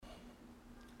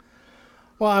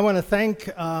Well, I want to thank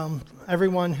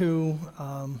everyone who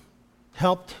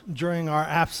helped during our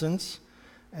absence,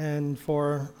 and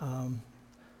we're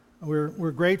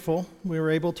grateful. We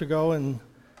were able to go and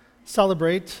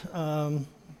celebrate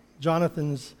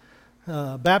Jonathan's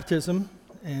baptism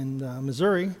in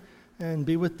Missouri, and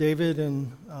be with David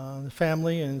and the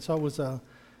family, and so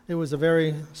it was a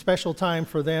very special time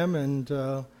for them,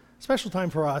 and special time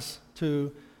for us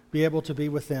to be able to be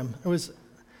with them. It was.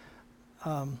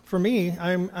 For me,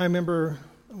 I remember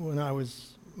when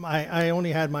I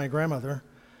only had my grandmother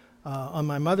on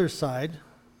my mother's side.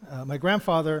 My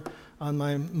grandfather on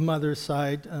my mother's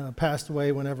side passed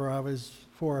away whenever I was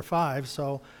 4 or 5,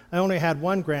 so I only had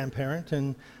one grandparent,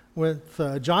 and with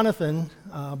Jonathan,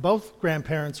 both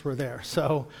grandparents were there,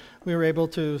 so we were able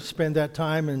to spend that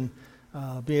time and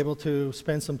be able to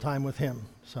spend some time with him.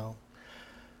 So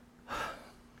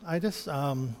I just,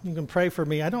 you can pray for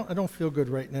me. I don't feel good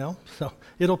right now, so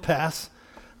it'll pass.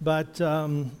 But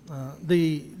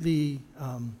the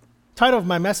title of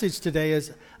my message today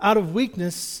is "Out of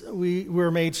Weakness We Were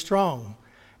Made Strong,"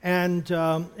 and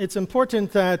it's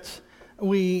important that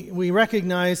we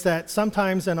recognize that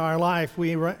sometimes in our life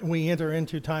we enter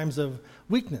into times of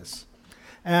weakness,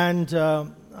 and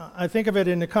I think of it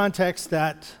in the context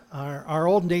that our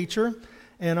old nature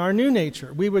and our new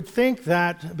nature. We would think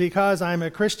that because I'm a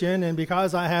Christian and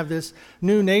because I have this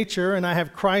new nature and I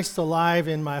have Christ alive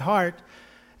in my heart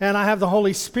and I have the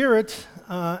Holy Spirit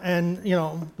and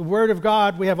the Word of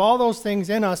God, we have all those things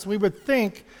in us, we would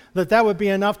think that would be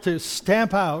enough to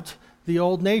stamp out the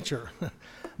old nature.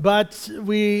 But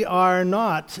we are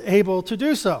not able to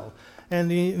do so.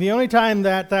 And the only time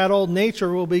that old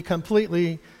nature will be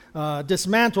completely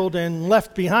dismantled and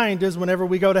left behind is whenever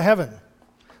we go to heaven.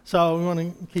 So we want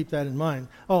to keep that in mind.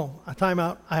 Oh, a time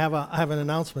out. I have an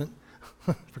announcement.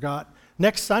 Forgot.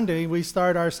 Next Sunday, we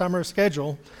start our summer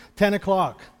schedule, 10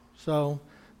 o'clock. So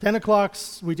 10 o'clock,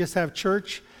 we just have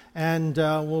church, and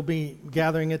we'll be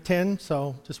gathering at 10.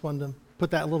 So just wanted to put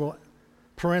that little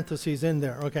parentheses in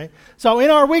there, okay? So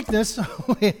in our weakness,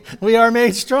 we are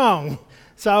made strong.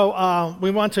 So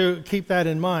we want to keep that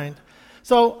in mind.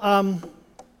 So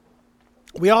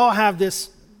we all have this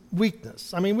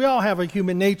weakness. I mean, we all have a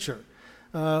human nature.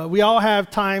 We all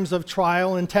have times of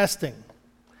trial and testing.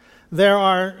 There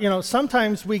are,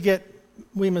 sometimes we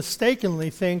mistakenly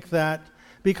think that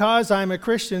because I'm a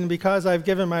Christian, because I've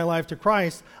given my life to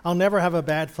Christ, I'll never have a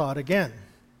bad thought again.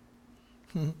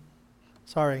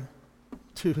 Sorry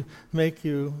to make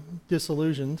you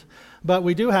disillusioned, but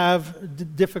we do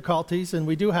have difficulties, and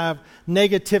we do have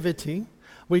negativity.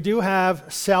 We do have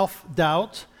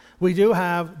self-doubt. We do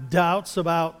have doubts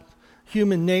about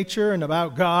human nature and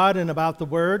about God and about the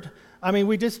Word. I mean,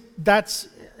 that's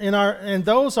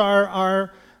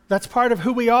part of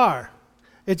who we are.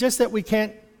 It's just that we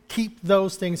can't keep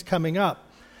those things coming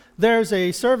up. There's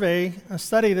a study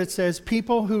that says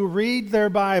people who read their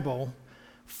Bible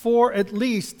for at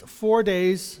least 4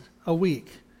 days a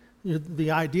week. The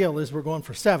ideal is we're going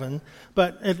for 7,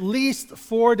 but at least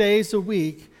 4 days a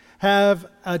week have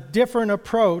a different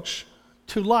approach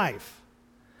to life,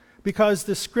 because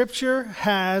the Scripture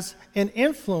has an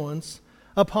influence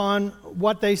upon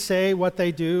what they say, what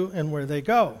they do, and where they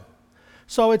go.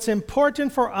 So it's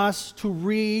important for us to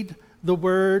read the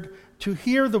Word, to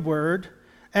hear the Word,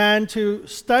 and to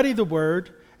study the Word,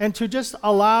 and to just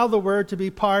allow the Word to be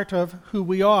part of who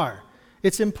we are.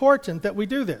 It's important that we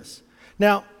do this.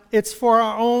 Now, it's for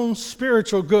our own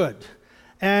spiritual good.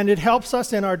 And it helps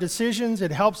us in our decisions.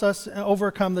 It helps us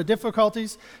overcome the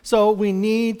difficulties. So we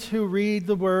need to read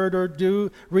the Word or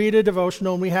read a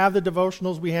devotional. And we have the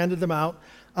devotionals. We handed them out.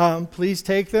 Please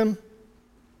take them.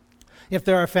 If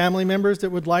there are family members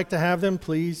that would like to have them,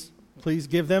 please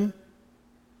give them.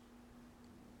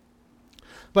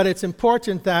 But it's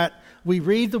important that we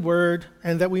read the Word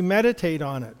and that we meditate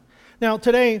on it. Now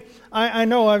today, I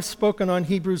know I've spoken on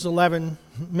Hebrews 11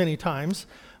 many times,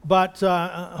 but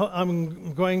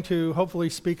I'm going to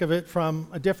hopefully speak of it from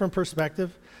a different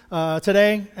perspective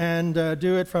today, and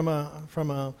do it from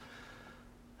a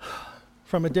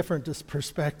different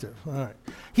perspective. All right.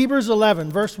 Hebrews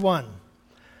 11, verse 1.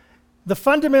 The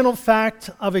fundamental fact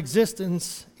of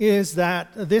existence is that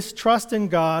this trust in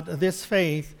God, this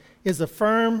faith, is a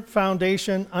firm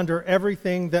foundation under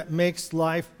everything that makes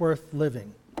life worth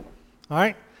living. All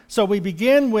right? So we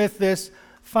begin with this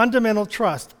fundamental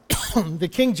trust. The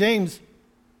King James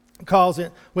calls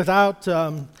it, without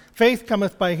faith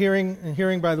cometh by hearing, and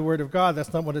hearing by the word of God.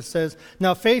 That's not what it says.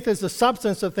 Now, faith is the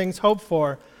substance of things hoped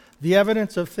for, the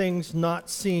evidence of things not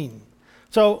seen.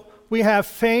 So we have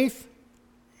faith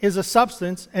is a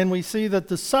substance, and we see that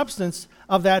the substance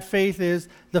of that faith is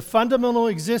the fundamental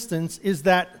existence is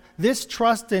that this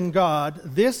trust in God,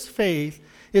 this faith,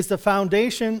 is the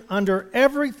foundation under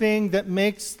everything that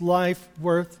makes life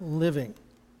worth living.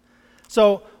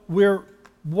 So we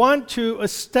want to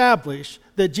establish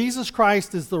that Jesus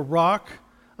Christ is the rock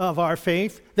of our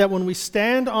faith, that when we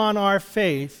stand on our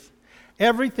faith,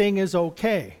 everything is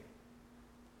okay.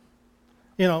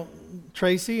 You know,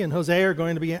 Tracy and Jose are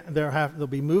going to be, they'll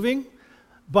be moving,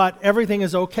 but everything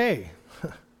is okay.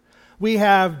 We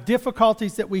have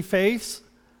difficulties that we face,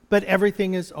 but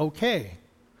everything is okay.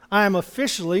 I am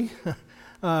officially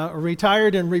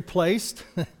retired and replaced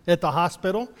at the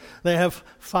hospital. They have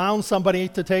found somebody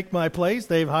to take my place.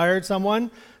 They've hired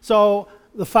someone. So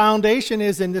the foundation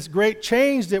is in this great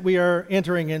change that we are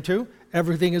entering into.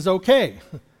 Everything is okay.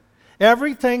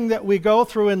 Everything that we go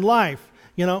through in life,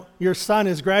 you know, your son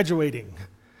is graduating.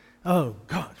 Oh,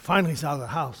 God, finally he's out of the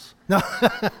house. No,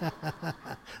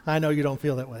 I know you don't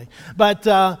feel that way. But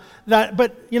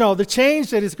you know, the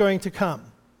change that is going to come,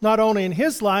 not only in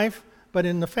his life, but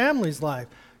in the family's life.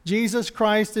 Jesus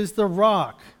Christ is the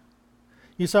rock.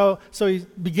 So he's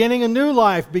beginning a new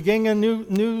life, beginning a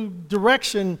new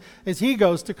direction as he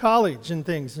goes to college and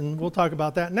things, and we'll talk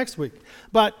about that next week.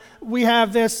 But we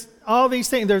have all these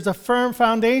things. There's a firm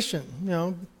foundation. You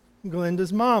know,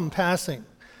 Glenda's mom passing.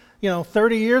 You know,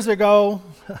 30 years ago,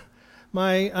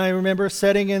 I remember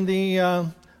sitting in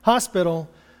the hospital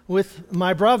with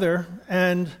my brother,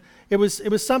 and it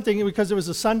was something because it was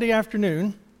a Sunday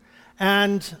afternoon,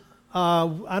 and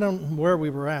I don't know where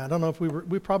we were at. I don't know if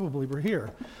we probably were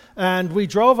here. And we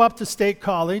drove up to State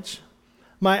College.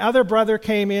 My other brother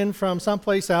came in from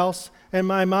someplace else, and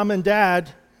my mom and dad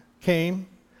came.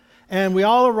 And we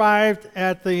all arrived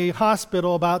at the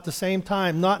hospital about the same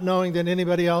time, not knowing that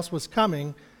anybody else was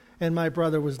coming, and my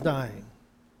brother was dying.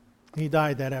 He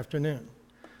died that afternoon.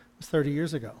 It was 30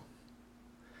 years ago.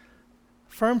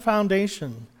 Firm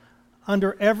foundation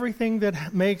under everything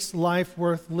that makes life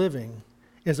worth living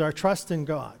is our trust in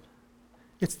God.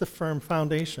 It's the firm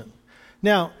foundation.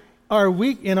 Now,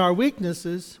 in our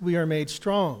weaknesses, we are made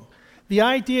strong. The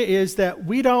idea is that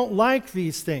we don't like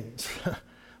these things.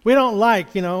 We don't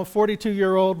like, you know, a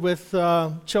 42-year-old with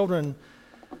children,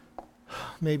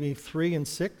 maybe 3 and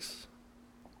 6,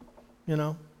 you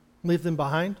know, leave them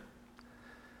behind.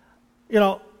 You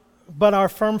know, but our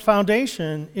firm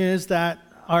foundation is that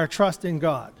our trust in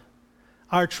God.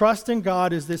 Our trust in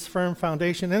God is this firm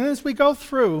foundation. And as we go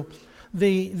through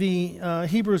the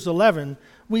Hebrews 11,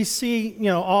 we see, you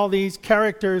know, all these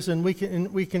characters, and we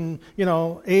can, you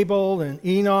know, Abel and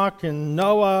Enoch and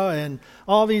Noah and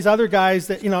all these other guys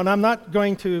that, you know, and I'm not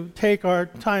going to take our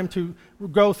time to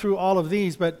go through all of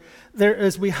these, but there,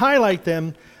 as we highlight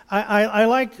them, I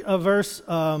like a verse,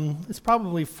 it's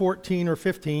probably 14 or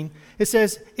 15. It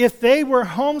says, if they were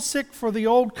homesick for the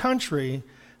old country,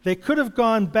 they could have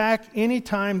gone back any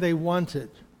time they wanted.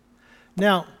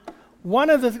 Now, one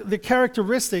of the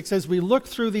characteristics as we look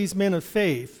through these men of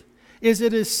faith is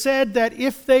it is said that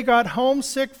if they got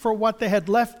homesick for what they had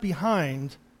left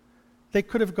behind, they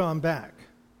could have gone back.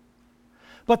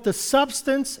 But the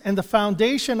substance and the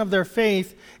foundation of their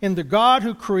faith in the God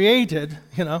who created,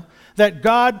 you know, that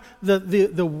God,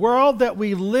 the world that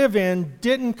we live in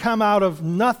didn't come out of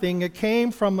nothing. It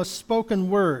came from a spoken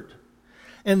word.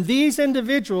 And these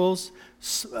individuals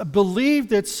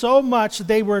believed it so much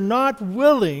they were not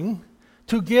willing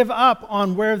to give up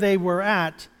on where they were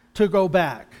at to go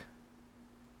back.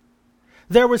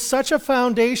 There was such a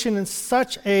foundation and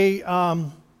such as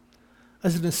an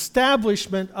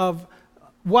establishment of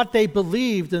what they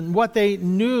believed and what they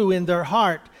knew in their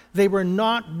heart, they were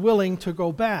not willing to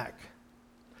go back.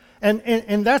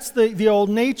 And that's the old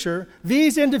nature.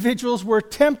 These individuals were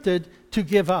tempted to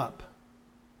give up.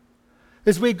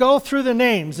 As we go through the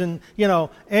names, and you know,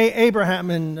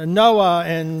 Abraham and Noah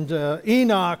and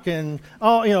Enoch and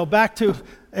all, you know, back to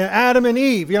Adam and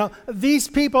Eve, you know, these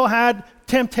people had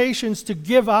temptations to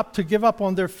give up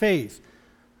on their faith.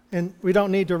 And we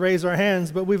don't need to raise our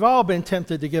hands, but we've all been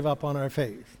tempted to give up on our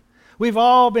faith. We've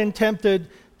all been tempted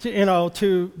to, you know,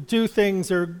 to do things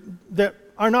that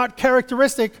are not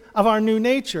characteristic of our new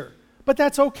nature. But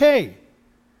that's okay.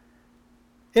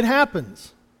 It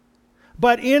happens.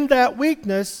 But in that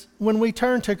weakness, when we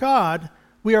turn to God,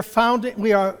 we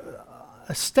are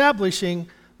establishing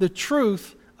the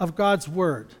truth of God's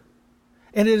word.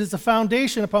 And it is the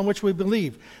foundation upon which we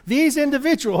believe. These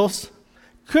individuals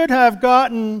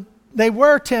they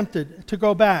were tempted to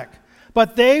go back,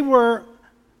 but they were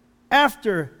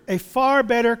after a far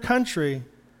better country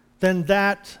than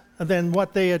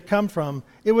what they had come from.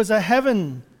 It was a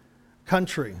heaven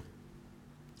country.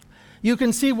 You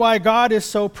can see why God is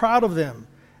so proud of them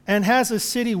and has a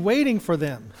city waiting for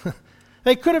them.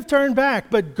 They could have turned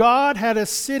back, but God had a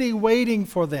city waiting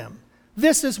for them.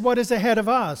 This is what is ahead of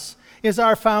us, is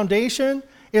our foundation,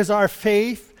 is our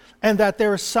faith, and that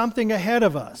there is something ahead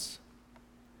of us.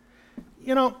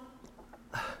 You know,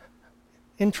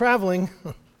 in traveling,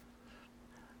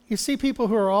 you see people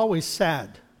who are always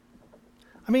sad.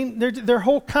 I mean, their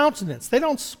whole countenance, they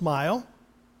don't smile.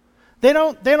 They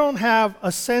don't have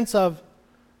a sense of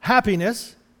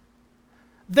happiness.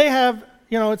 They have,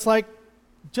 it's like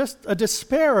just a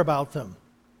despair about them.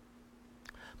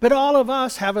 But all of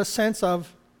us have a sense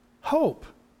of hope.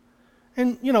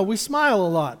 And, we smile a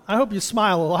lot. I hope you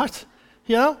smile a lot.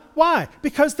 Why?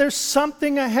 Because there's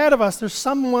something ahead of us. There's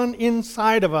someone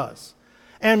inside of us.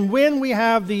 And when we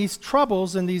have these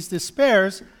troubles and these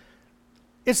despairs,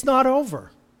 it's not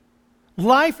over.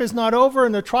 Life is not over,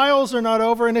 and the trials are not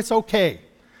over, and it's okay.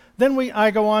 Then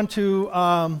I go on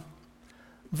to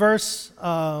verse,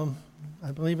 I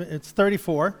believe it's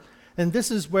 34, and this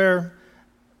is where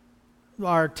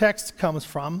our text comes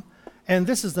from, and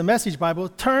this is the Message Bible.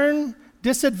 Turn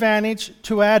disadvantage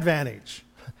to advantage.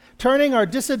 Turning our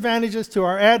disadvantages to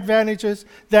our advantages,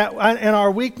 that and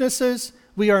our weaknesses,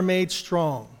 we are made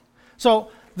strong.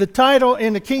 So the title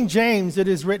in the King James, it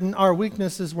is written, our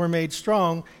weaknesses were made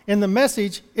strong. In the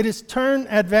Message, it is turn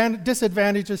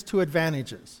disadvantages to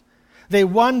advantages. They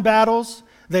won battles.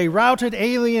 They routed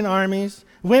alien armies.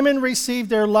 Women received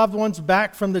their loved ones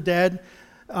back from the dead.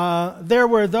 There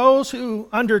were those who,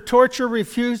 under torture,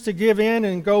 refused to give in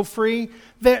and go free.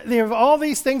 They have all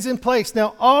these things in place.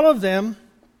 Now, all of them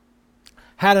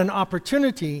had an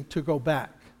opportunity to go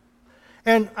back.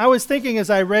 And I was thinking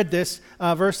as I read this,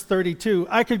 verse 32,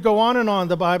 I could go on and on,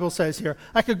 the Bible says here.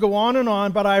 I could go on and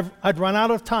on, but I'd run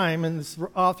out of time, and this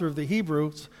author of the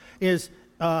Hebrews is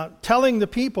telling the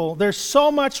people, there's so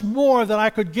much more that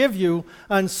I could give you,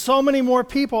 and so many more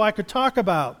people I could talk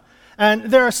about. And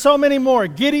there are so many more,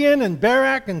 Gideon and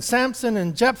Barak and Samson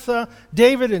and Jephthah,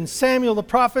 David and Samuel the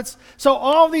prophets. So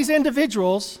all these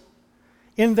individuals,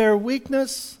 in their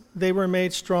weakness, they were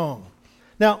made strong.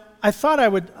 Now, I thought I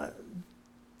would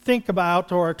think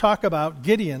about or talk about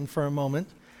Gideon for a moment.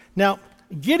 Now,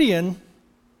 Gideon,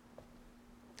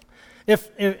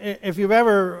 if you've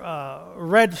ever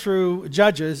read through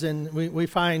Judges, and we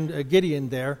find Gideon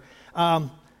there,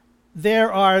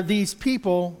 there are these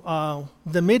people,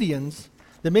 the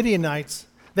Midianites,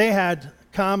 they had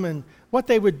come, and what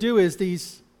they would do is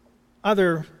these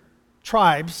other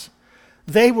tribes,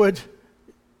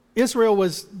 Israel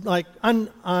was like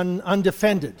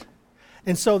undefended.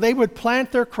 And so they would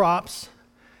plant their crops,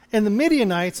 and the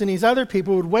Midianites and these other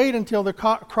people would wait until the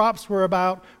crops were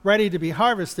about ready to be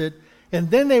harvested, and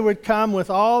then they would come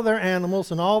with all their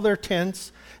animals and all their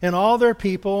tents and all their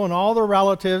people and all their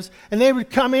relatives, and they would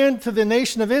come into the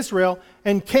nation of Israel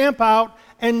and camp out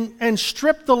and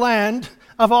strip the land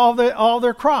of all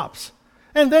their crops.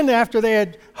 And then after they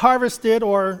had harvested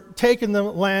or taken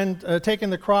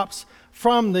the crops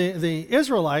from the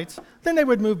Israelites, then they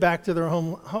would move back to their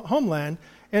homeland,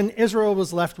 and Israel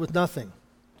was left with nothing.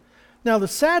 Now, the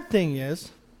sad thing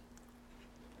is,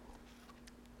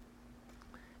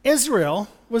 Israel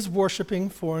was worshiping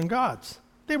foreign gods.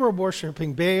 They were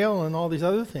worshiping Baal and all these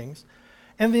other things.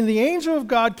 And then the angel of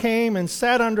God came and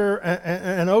sat under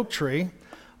an oak tree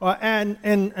and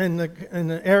in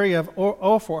the area of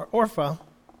Orpha.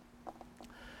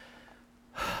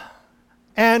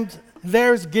 And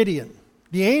there's Gideon.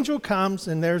 The angel comes,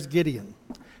 and there's Gideon.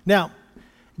 Now,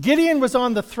 Gideon was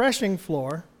on the threshing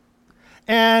floor,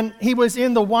 and he was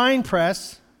in the wine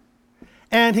press,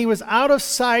 and he was out of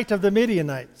sight of the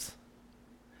Midianites.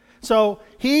 So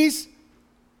he's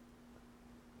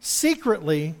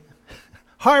secretly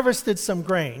harvested some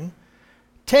grain,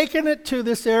 taken it to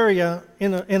this area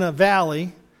in a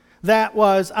valley that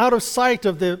was out of sight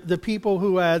of the people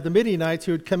who had, the Midianites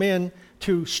who had come in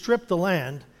to strip the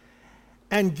land.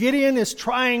 And Gideon is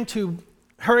trying to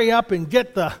hurry up and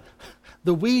get the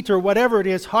wheat or whatever it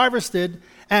is harvested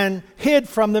and hid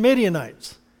from the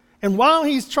Midianites. And while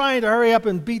he's trying to hurry up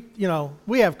and beat,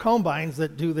 we have combines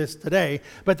that do this today,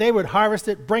 but they would harvest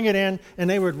it, bring it in, and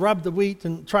they would rub the wheat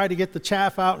and try to get the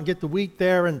chaff out and get the wheat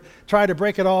there and try to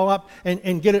break it all up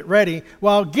and get it ready.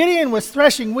 While Gideon was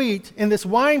threshing wheat in this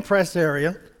wine press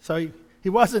area, so he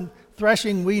wasn't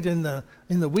threshing wheat in the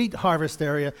wheat harvest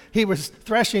area. He was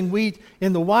threshing wheat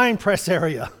in the wine press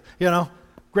area.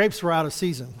 Grapes were out of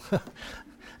season.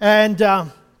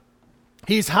 And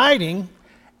he's hiding,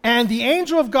 and the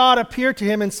angel of God appeared to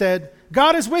him and said,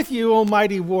 God is with you, O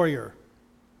mighty warrior.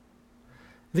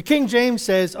 The King James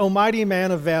says, O mighty man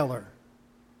of valor.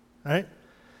 All right?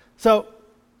 So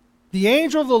The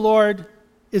angel of the Lord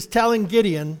is telling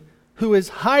Gideon, who is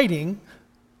hiding,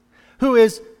 who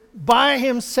is by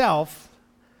himself,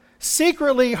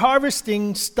 secretly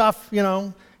harvesting stuff,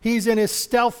 He's in his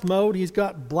stealth mode. He's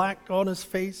got black on his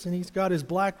face, and he's got his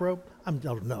black robe. I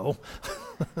don't know.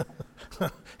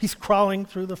 He's crawling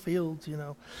through the fields,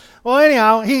 Well,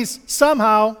 anyhow, he's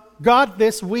somehow got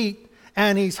this wheat,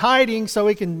 and he's hiding so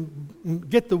he can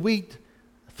get the wheat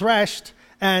threshed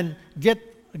and get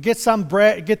some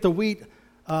bread, get the wheat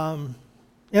in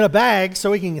a bag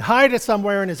so he can hide it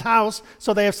somewhere in his house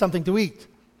so they have something to eat.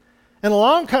 And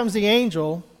along comes the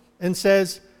angel and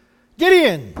says,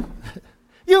 Gideon,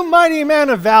 you mighty man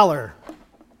of valor.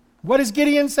 What does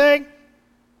Gideon say?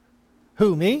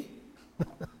 Who, me?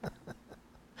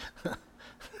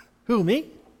 Who, me?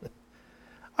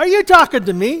 Are you talking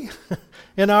to me?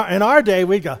 In our day,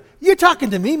 we go, you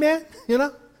talking to me, man?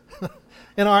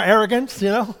 In our arrogance,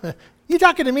 You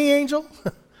talking to me, angel?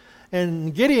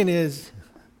 And Gideon is,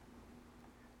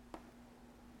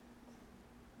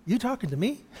 you talking to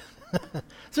me?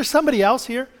 Is there somebody else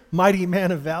here? Mighty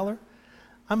man of valor?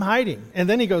 I'm hiding. And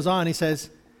then he goes on, he says,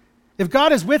 if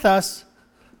God is with us,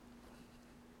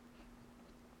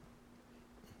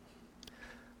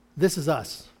 this is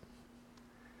us.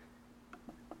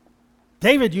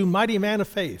 David, you mighty man of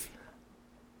faith.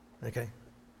 Okay.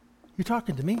 You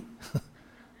talking to me?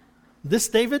 This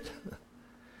David?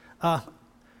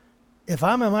 If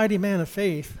I'm a mighty man of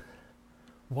faith,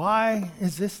 why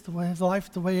is this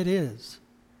life the way it is?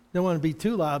 Don't want to be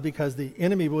too loud because the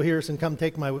enemy will hear us and come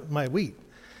take my wheat.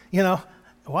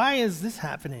 Why is this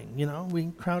happening?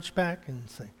 We crouch back and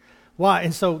say, why?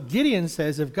 And so Gideon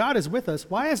says, if God is with us,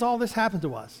 why has all this happened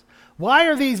to us? Why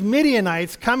are these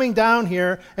Midianites coming down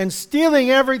here and stealing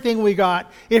everything we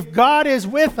got? If God is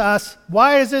with us,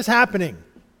 why is this happening?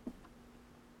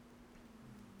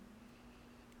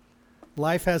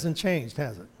 Life hasn't changed,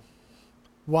 has it?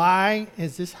 Why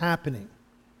is this happening?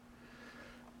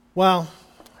 Well,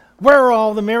 where are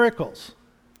all the miracles?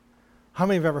 How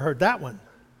many have ever heard that one?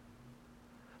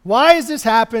 Why has this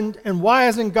happened, and why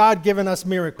hasn't God given us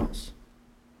miracles?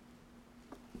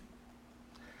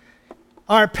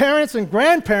 Our parents and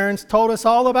grandparents told us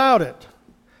all about it.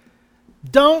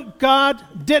 Didn't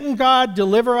God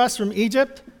deliver us from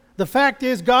Egypt? The fact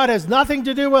is, God has nothing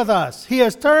to do with us. He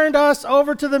has turned us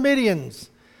over to the Midians.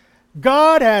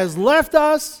 God has left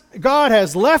us. God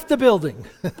has left the building.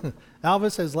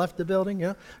 Elvis has left the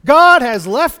building, God has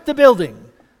left the building.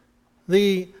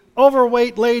 The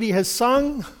overweight lady has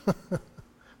sung.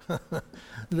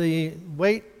 The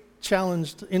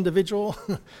weight-challenged individual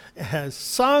has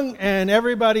sung, and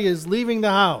everybody is leaving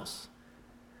the house.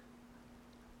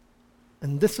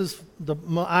 And this is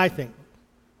I think,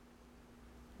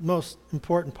 most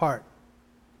important part.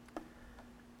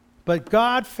 But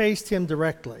God faced him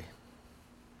directly.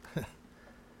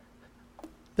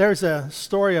 There's a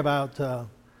story about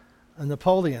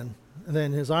Napoleon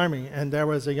and his army, and there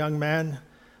was a young man.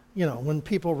 When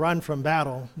people run from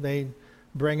battle, they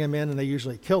bring him in and they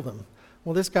usually kill them.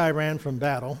 Well, this guy ran from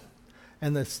battle,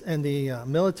 and the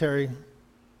military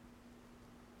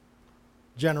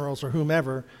generals or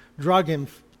whomever drug him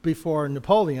before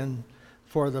Napoleon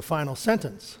for the final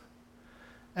sentence.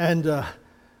 And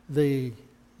the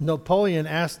Napoleon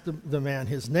asked the man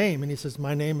his name, and he says,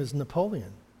 "My name is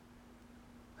Napoleon."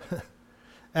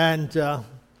 And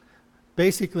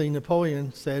basically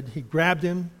Napoleon said, he grabbed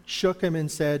him, shook him,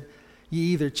 and said, "You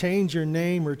either change your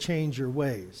name or change your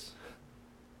ways."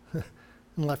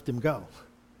 And left him go.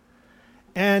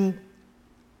 And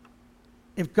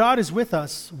if God is with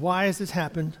us, why has this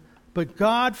happened? But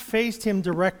God faced him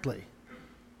directly.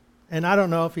 And I don't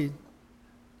know if he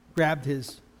grabbed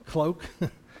his cloak,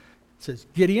 says,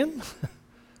 "Gideon,"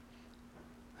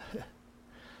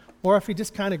 or if he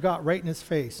just kind of got right in his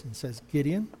face and says,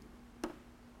 "Gideon."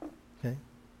 Okay.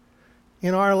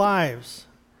 In our lives,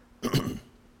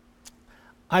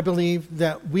 I believe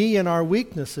that we in our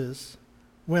weaknesses,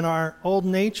 when our old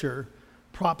nature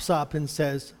props up and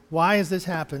says, "Why has this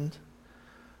happened?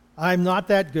 I'm not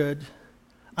that good.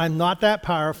 I'm not that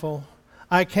powerful.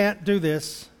 I can't do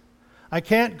this. I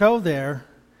can't go there."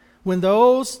 When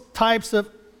those types of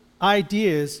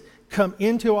ideas come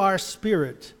into our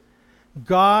spirit,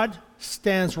 God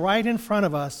stands right in front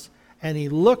of us and he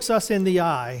looks us in the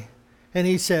eye and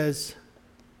he says,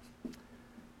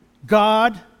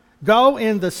 "God, go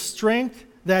in the strength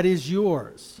that is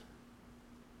yours.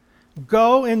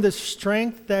 Go in the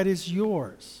strength that is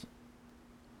yours."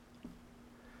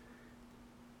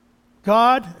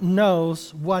 God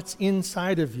knows what's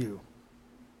inside of you.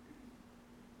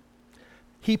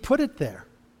 He put it there.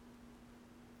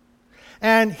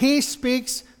 And he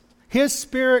speaks, his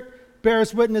Spirit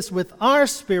bears witness with our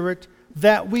spirit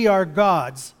that we are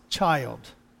God's child.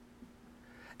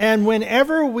 And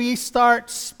whenever we start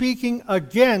speaking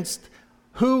against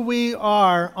who we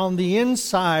are on the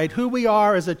inside, who we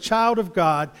are as a child of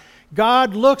God,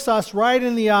 God looks us right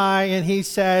in the eye and he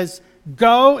says,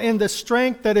 go in the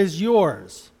strength that is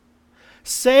yours.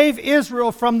 Save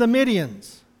Israel from the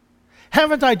Midians.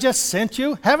 Haven't I just sent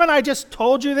you? Haven't I just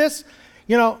told you this?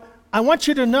 You know, I want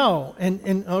you to know,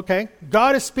 and okay,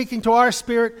 God is speaking to our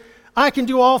spirit. I can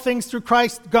do all things through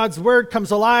Christ. God's word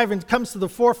comes alive and comes to the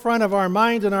forefront of our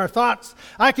mind and our thoughts.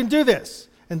 I can do this.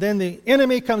 And then the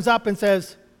enemy comes up and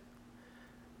says,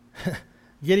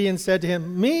 Gideon said to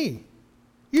him, me?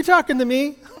 You talking to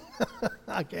me?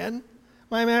 Again,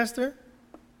 my master?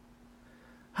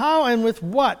 How and with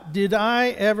what could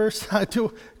I ever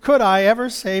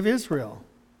save Israel?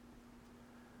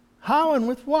 How and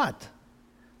with what?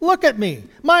 Look at me.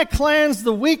 My clan's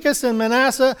the weakest in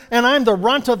Manasseh, and I'm the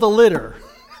runt of the litter.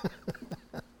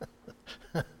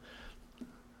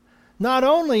 Not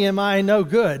only am I no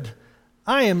good,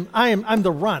 I'm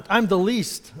the runt. I'm the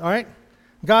least, all right?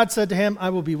 God said to him,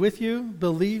 I will be with you.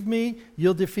 Believe me,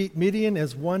 you'll defeat Midian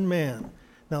as one man.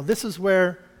 Now, this is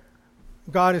where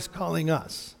God is calling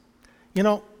us. You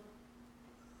know,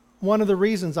 one of the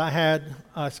reasons I had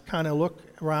us kind of look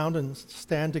around and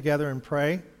stand together and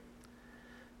pray,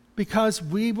 because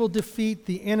we will defeat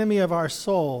the enemy of our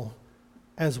soul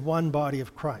as one body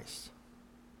of Christ.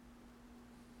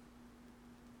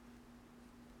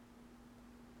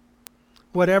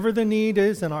 Whatever the need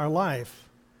is in our life,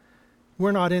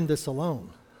 we're not in this alone.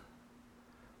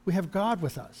 We have God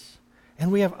with us,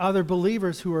 and we have other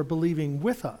believers who are believing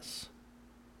with us.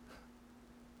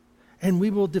 And we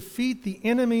will defeat the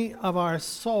enemy of our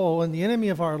soul and the enemy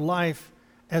of our life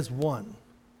as one.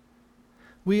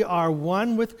 We are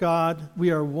one with God.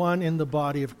 We are one in the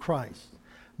body of Christ.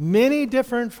 Many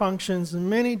different functions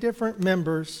and many different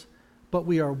members, but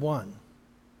we are one.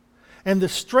 And the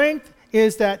strength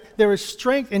is that there is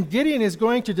strength, and Gideon is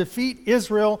going to defeat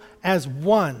Israel as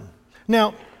one.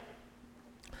 Now,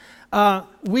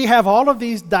 we have all of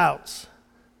these doubts,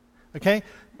 okay?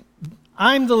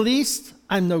 I'm the least,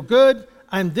 I'm no good,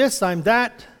 I'm this, I'm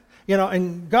that, you know,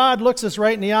 and God looks us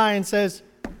right in the eye and says,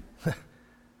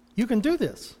 you can do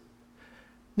this.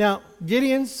 Now,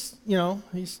 Gideon's, you know,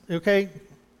 he's, okay,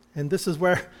 and this is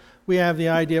where we have the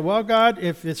idea, well, God,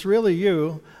 if it's really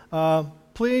you,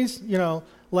 please, you know,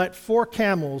 let 4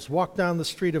 camels walk down the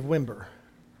street of Wimber.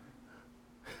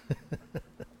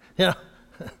 You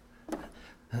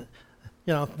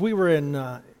know, if we were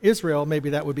in Israel,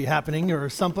 maybe that would be happening, or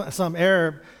some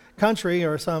Arab country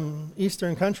or some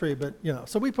Eastern country, but, you know,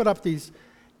 so we put up these,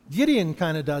 Gideon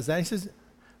kind of does that. He says,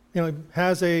 you know,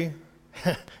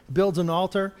 builds an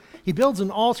altar. He builds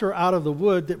an altar out of the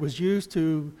wood that was used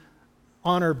to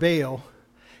honor Baal.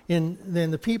 And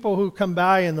then the people who come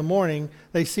by in the morning,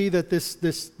 they see that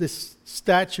this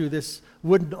statue, this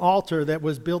wooden altar that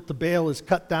was built to Baal is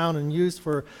cut down and used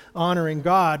for honoring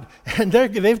God. And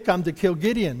they've come to kill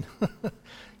Gideon.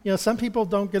 You know, some people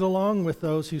don't get along with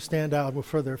those who stand out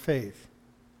for their faith.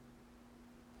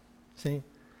 See?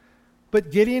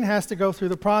 But Gideon has to go through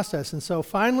the process. And so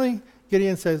finally,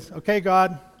 Gideon says, okay,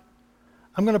 God,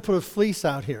 I'm going to put a fleece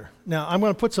out here. Now, I'm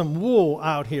going to put some wool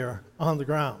out here on the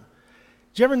ground.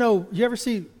 Do you ever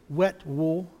see wet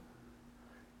wool?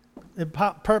 It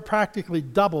practically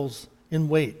doubles in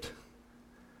weight,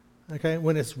 okay,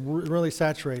 when it's really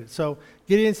saturated. So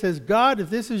Gideon says, God, if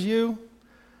this is you,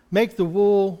 make the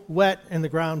wool wet and the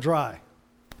ground dry.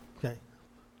 Okay.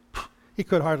 He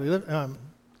could hardly live,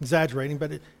 exaggerating,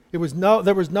 but there was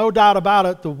no doubt about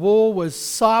it. The wool was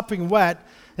sopping wet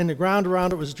and the ground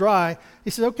around it was dry. He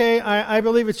said, okay, I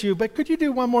believe it's you, but could you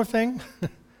do one more thing?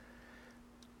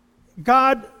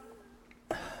 God,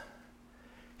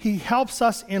 He helps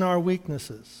us in our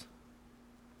weaknesses.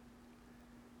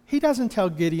 He doesn't tell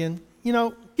Gideon, you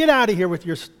know, get out of here with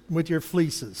your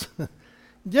fleeces.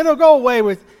 Go away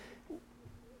with.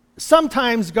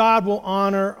 Sometimes God will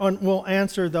honor and will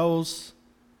answer those.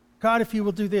 God, if you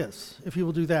will do this, if you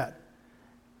will do that.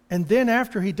 And then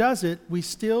after He does it, we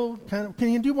still can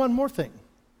you do one more thing?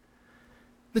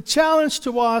 The challenge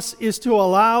to us is to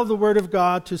allow the Word of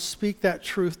God to speak that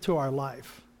truth to our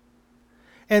life.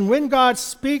 And when God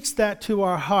speaks that to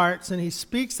our hearts and He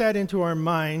speaks that into our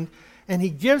mind and He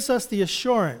gives us the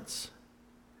assurance,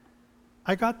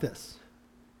 I got this.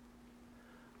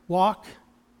 Walk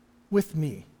with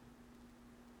me.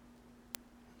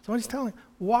 So what He's telling,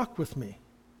 walk with me.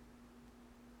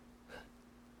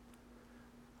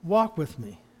 Walk with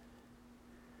me.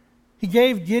 He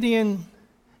gave Gideon,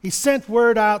 He sent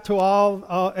word out to all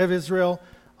of Israel,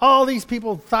 all these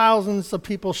people, thousands of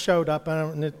people showed up,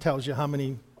 and it tells you how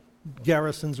many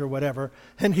garrisons or whatever.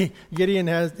 And Gideon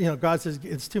has, God says,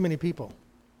 it's too many people.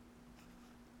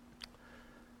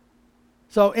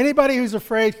 So anybody who's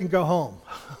afraid can go home.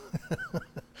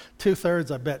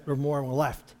 2/3, I bet, or more were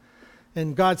left.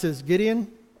 And God says,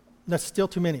 Gideon, that's still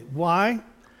too many. Why?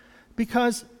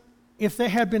 Because if they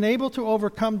had been able to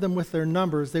overcome them with their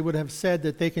numbers, they would have said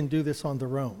that they can do this on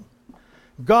their own.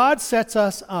 God sets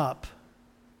us up.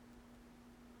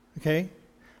 Okay?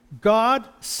 God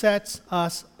sets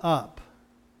us up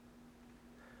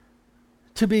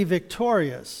to be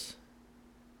victorious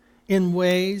in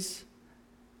ways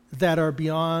that are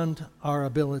beyond our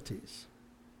abilities.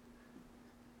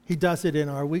 He does it in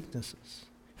our weaknesses.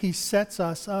 He sets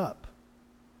us up.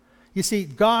 You see,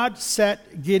 God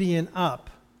set Gideon up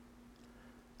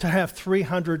to have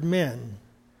 300 men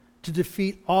to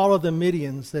defeat all of the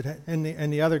Midians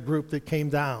and the other group that came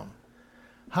down.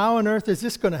 How on earth is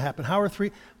this going to happen?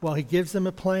 Well, he gives them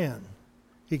a plan.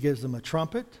 He gives them a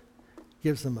trumpet,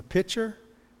 gives them a pitcher,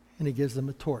 and he gives them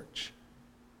a torch.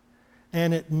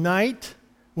 And at night,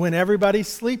 when everybody's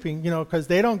sleeping, because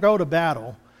they don't go to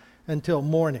battle until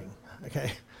morning,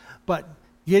 okay? But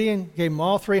Gideon gave them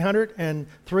all 300, and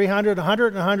 300, 100,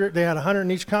 and 100. They had 100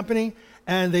 in each company,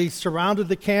 and they surrounded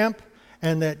the camp.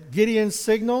 And at Gideon's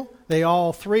signal, they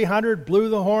all 300 blew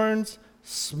the horns,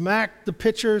 smacked the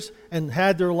pitchers, and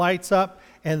had their lights up.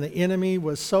 And the enemy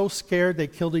was so scared they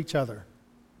killed each other.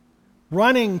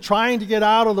 Running, trying to get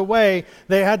out of the way,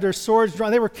 they had their swords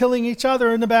drawn. They were killing each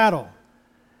other in the battle.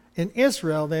 And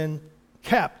Israel then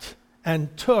kept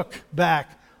and took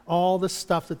back all the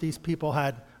stuff that these people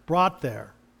had brought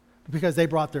there, because they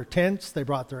brought their tents, they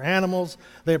brought their animals,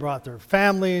 they brought their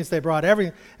families, they brought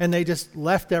everything, and they just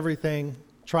left everything,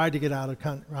 tried to get out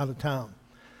of town.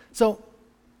 So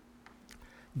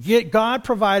God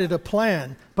provided a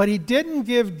plan, but he didn't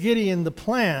give Gideon the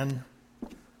plan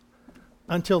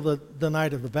until the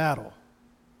night of the battle.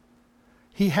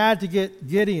 He had to get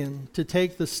Gideon to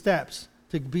take the steps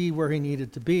to be where he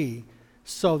needed to be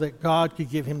so that God could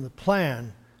give him the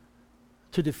plan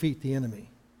to defeat the enemy.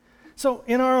 So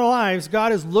in our lives,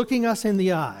 God is looking us in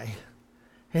the eye,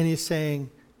 and he's saying,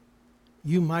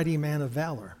 you mighty man of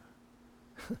valor.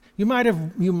 You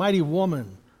mighty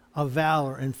woman of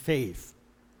valor and faith.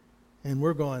 And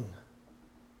we're going,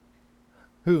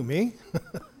 who, me?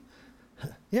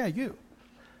 Yeah, you.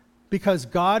 Because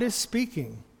God is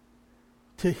speaking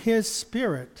to his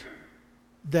spirit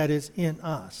that is in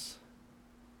us.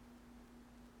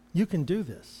 You can do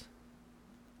this.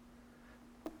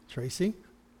 Tracy?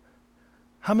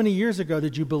 How many years ago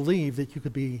did you believe that you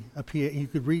could be a PA, you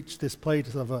could reach this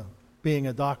place of being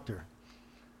a doctor?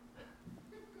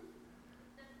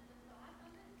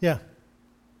 Yeah.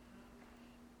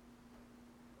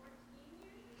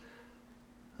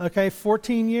 Okay,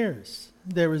 14 years.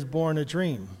 There was born a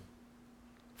dream.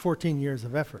 14 years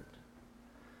of effort.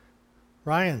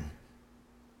 Ryan,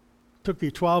 took you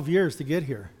 12 years to get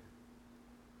here.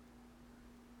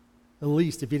 At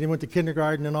least, if you didn't went to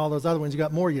kindergarten and all those other ones, you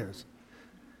got more years.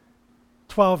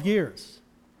 12 years.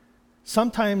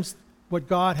 Sometimes what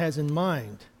God has in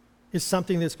mind is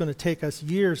something that's going to take us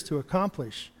years to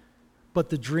accomplish, but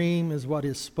the dream is what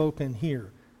is spoken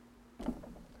here.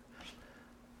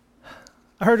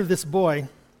 I heard of this boy,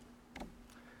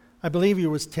 I believe he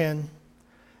was 10,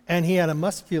 and he had a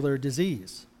muscular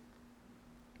disease.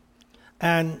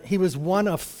 And he was one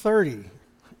of 30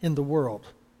 in the world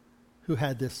who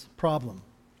had this problem.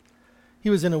 He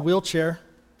was in a wheelchair.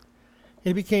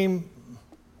 He became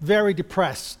very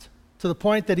depressed to the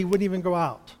point that he wouldn't even go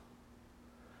out.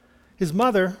 His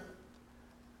mother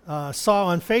saw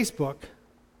on Facebook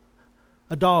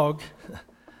a dog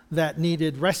that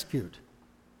needed rescued.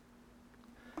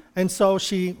 And so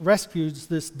she rescues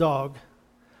this dog,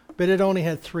 but it only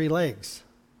had 3 legs.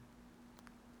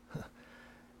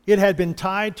 It had been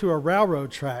tied to a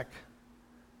railroad track,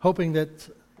 hoping that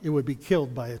it would be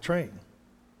killed by a train.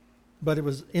 But it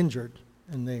was injured,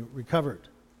 and they recovered.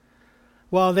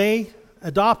 Well, they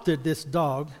adopted this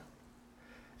dog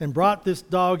and brought this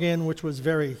dog in, which was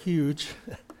very huge,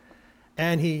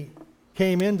 and he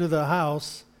came into the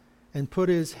house and put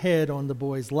his head on the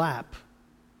boy's lap.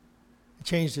 It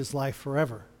changed his life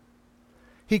forever.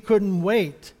 He couldn't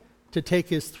wait to take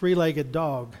his 3-legged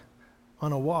dog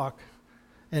on a walk,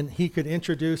 and he could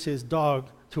introduce his dog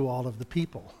to all of the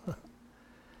people.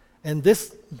 And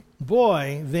this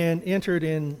boy then entered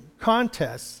in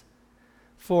contests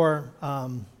for,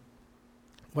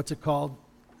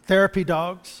 therapy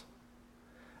dogs.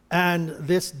 And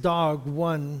this dog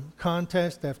won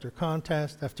contest after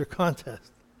contest after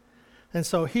contest. And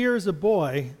so here's a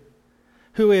boy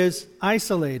who is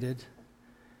isolated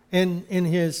in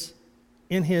his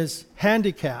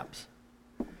handicaps.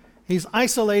 He's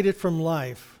isolated from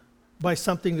life by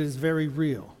something that is very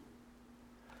real.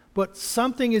 But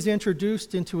something is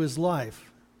introduced into his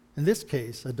life, in this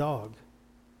case, a dog,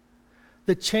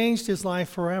 that changed his life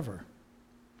forever.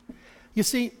 You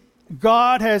see,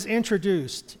 God has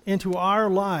introduced into our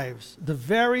lives the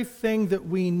very thing that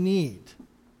we need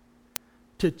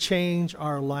to change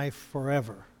our life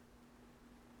forever.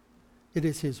 It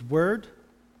is His Word,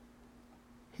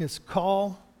 His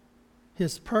call,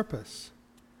 His purpose.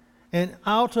 And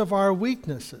out of our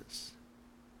weaknesses,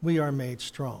 we are made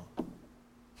strong.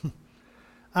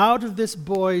 Out of this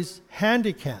boy's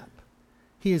handicap,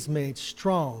 he is made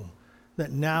strong,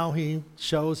 that now he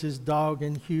shows his dog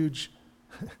in huge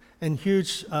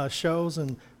shows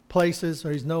and places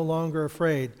where he's no longer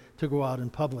afraid to go out in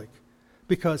public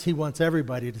because he wants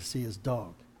everybody to see his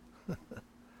dog.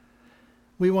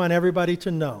 We want everybody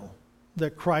to know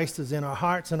that Christ is in our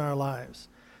hearts and our lives.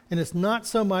 And it's not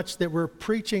so much that we're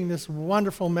preaching this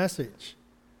wonderful message.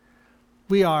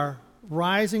 We are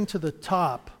rising to the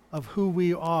top of who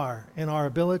we are and our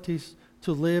abilities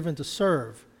to live and to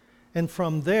serve. And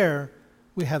from there,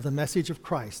 we have the message of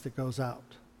Christ that goes out.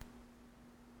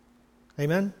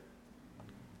 Amen?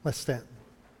 Let's stand.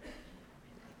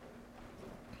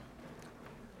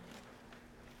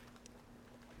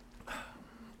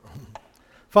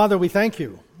 Father, we thank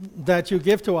you that you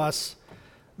give to us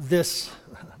this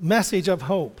message of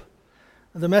hope,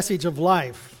 the message of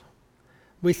life.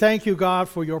 We thank you, God,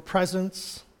 for your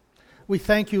presence. We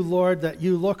thank you, Lord, that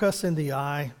you look us in the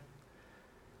eye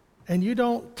and you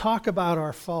don't talk about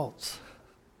our faults.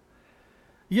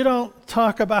 You don't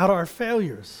talk about our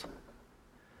failures.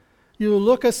 You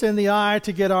look us in the eye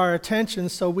to get our attention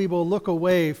so we will look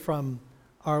away from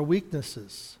our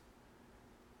weaknesses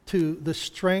to the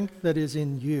strength that is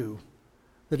in you,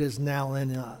 that is now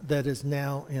in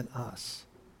us.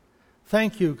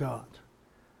 Thank you, God.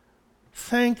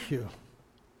 Thank you.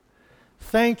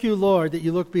 Thank you, Lord, that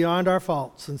you look beyond our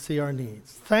faults and see our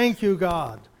needs. Thank you,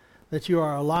 God, that you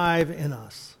are alive in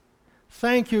us.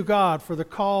 Thank you, God, for the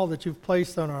call that you've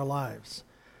placed on our lives.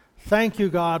 Thank you,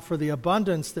 God, for the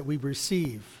abundance that we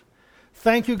receive.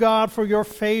 Thank you, God, for your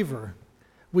favor.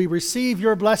 We receive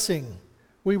your blessing.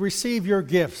 We receive your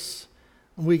gifts.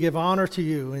 And we give honor to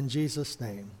you in Jesus'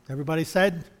 name. Everybody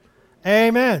said,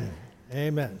 amen.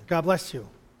 Amen. God bless you.